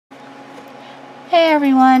Hey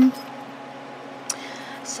everyone!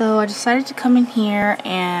 So I decided to come in here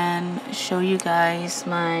and show you guys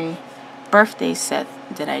my birthday set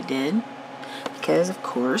that I did, because of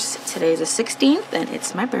course today's the 16th and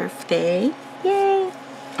it's my birthday. Yay!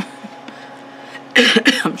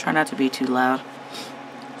 I'm trying not to be too loud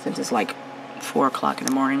since it's like 4 o'clock in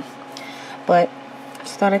the morning, but I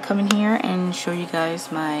just thought I'd come in here and show you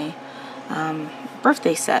guys my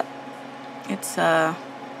birthday set. It's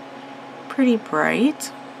pretty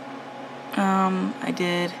bright. I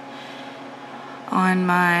did on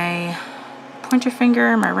my pointer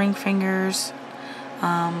finger, my ring fingers,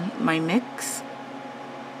 my mix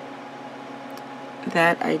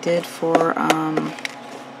that I did for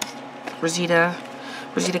Rosita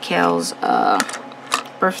Kale's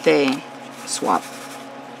birthday swap.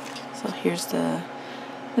 So here's the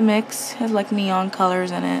mix. It has like neon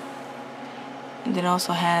colors in it, and then it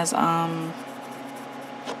also has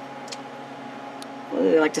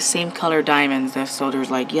like the same color diamonds. So there's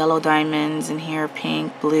like yellow diamonds in here,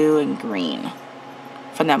 pink, blue, and green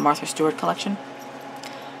from that Martha Stewart collection.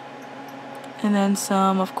 And then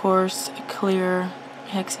some, of course, clear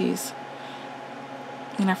hexies.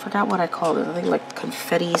 And I forgot what I called it. I think like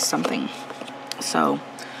confetti something. So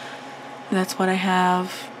that's what I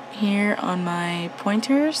have here on my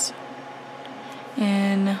pointers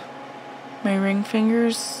and my ring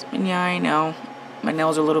fingers. And yeah, I know my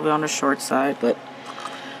nails are a little bit on the short side, but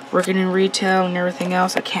working in retail and everything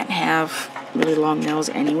else, I can't have really long nails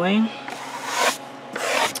anyway.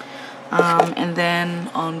 And then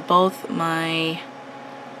on both my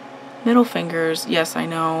middle fingers, yes, I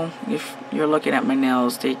know if you're looking at my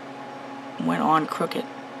nails, they went on crooked.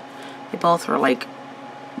 They both are like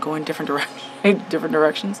going different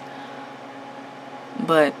directions.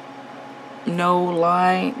 But no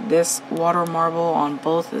lie, this water marble on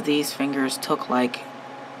both of these fingers took like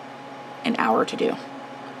an hour to do.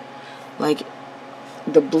 Like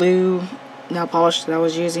the blue nail polish that I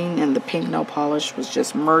was using and the pink nail polish was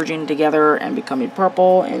just merging together and becoming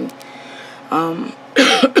purple, and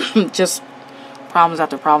just problems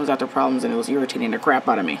after problems after problems, and it was irritating the crap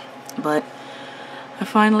out of me. But I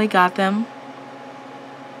finally got them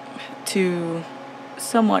to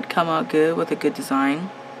somewhat come out good with a good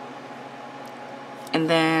design. And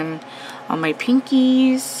then on my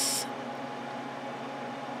pinkies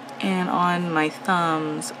and on my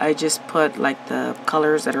thumbs, I just put like the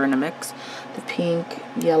colors that are in the mix, the pink,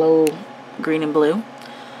 yellow, green, and blue.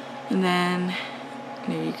 And then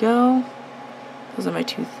there you go. Those are my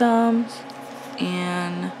two thumbs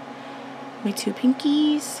and my two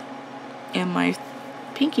pinkies. And my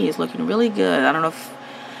pinky is looking really good. I don't know if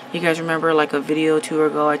you guys remember, like a video or two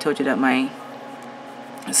ago, I told you that my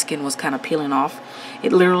skin was kind of peeling off.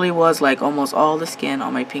 It literally was like almost all the skin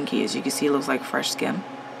on my pinky, as you can see, it looks like fresh skin,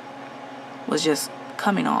 was just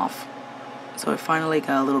coming off. So it finally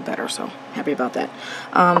got a little better, so happy about that.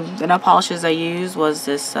 The nail polishes I used was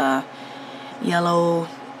this yellow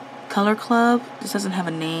Color Club. This doesn't have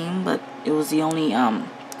a name, but it was the only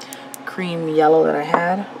cream yellow that I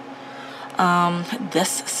had. This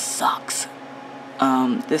sucks.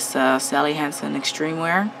 This Sally Hansen Extreme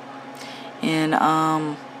Wear in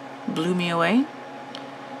Blew Me Away.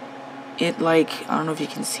 It, like, I don't know if you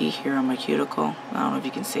can see here on my cuticle. I don't know if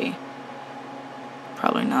you can see.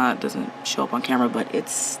 Probably not. It doesn't show up on camera, but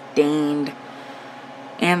it's stained.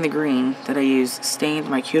 And the green that I used stained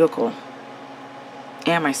my cuticle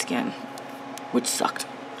and my skin, which sucked.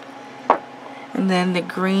 And then the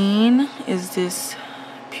green is this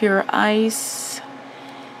Pure Ice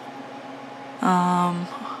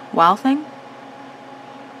Wow thing.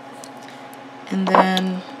 And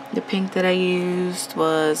then the pink that I used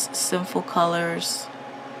was Sinful Colors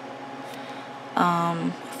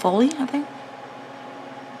Foley, I think.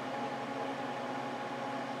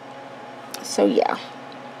 So yeah.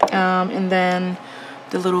 And then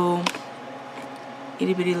the little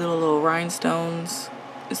itty bitty little rhinestones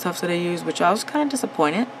and stuff that I used, which I was kind of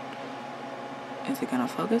disappointed. Is it gonna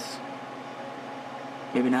focus?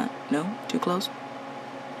 Maybe not. No? Too close?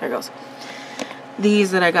 There it goes.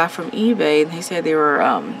 These that I got from eBay, they said they were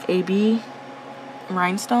AB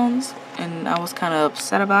rhinestones, and I was kind of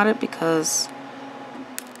upset about it because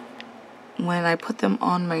when I put them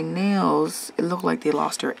on my nails, it looked like they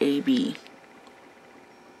lost their AB.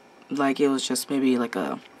 Like it was just maybe like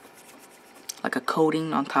a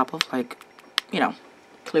coating on top of, like, you know,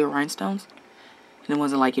 clear rhinestones. And it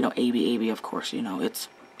wasn't like, you know, AB, of course, you know, it's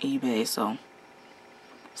eBay, so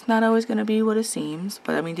it's not always going to be what it seems.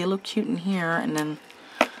 But, I mean, they look cute in here. And then,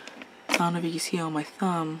 I don't know if you can see on my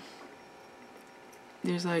thumb,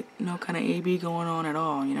 there's, like, no kind of AB going on at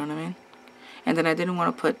all. You know what I mean? And then I didn't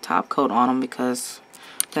want to put top coat on them because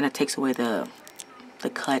then it takes away the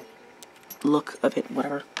cut look of it,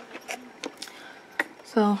 whatever.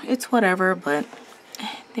 So it's whatever, but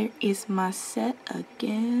there is my set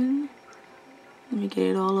again. Let me get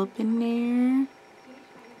it all up in there.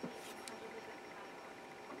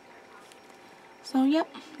 So yep,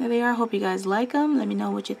 there they are. Hope you guys like them. Let me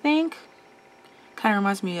know what you think. Kind of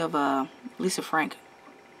reminds me of Lisa Frank,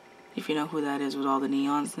 if you know who that is, with all the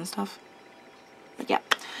neons and stuff. But yeah,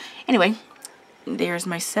 anyway, there's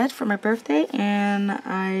my set for my birthday, and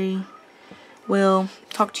I will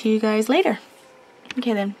talk to you guys later.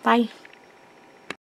 Okay then, bye.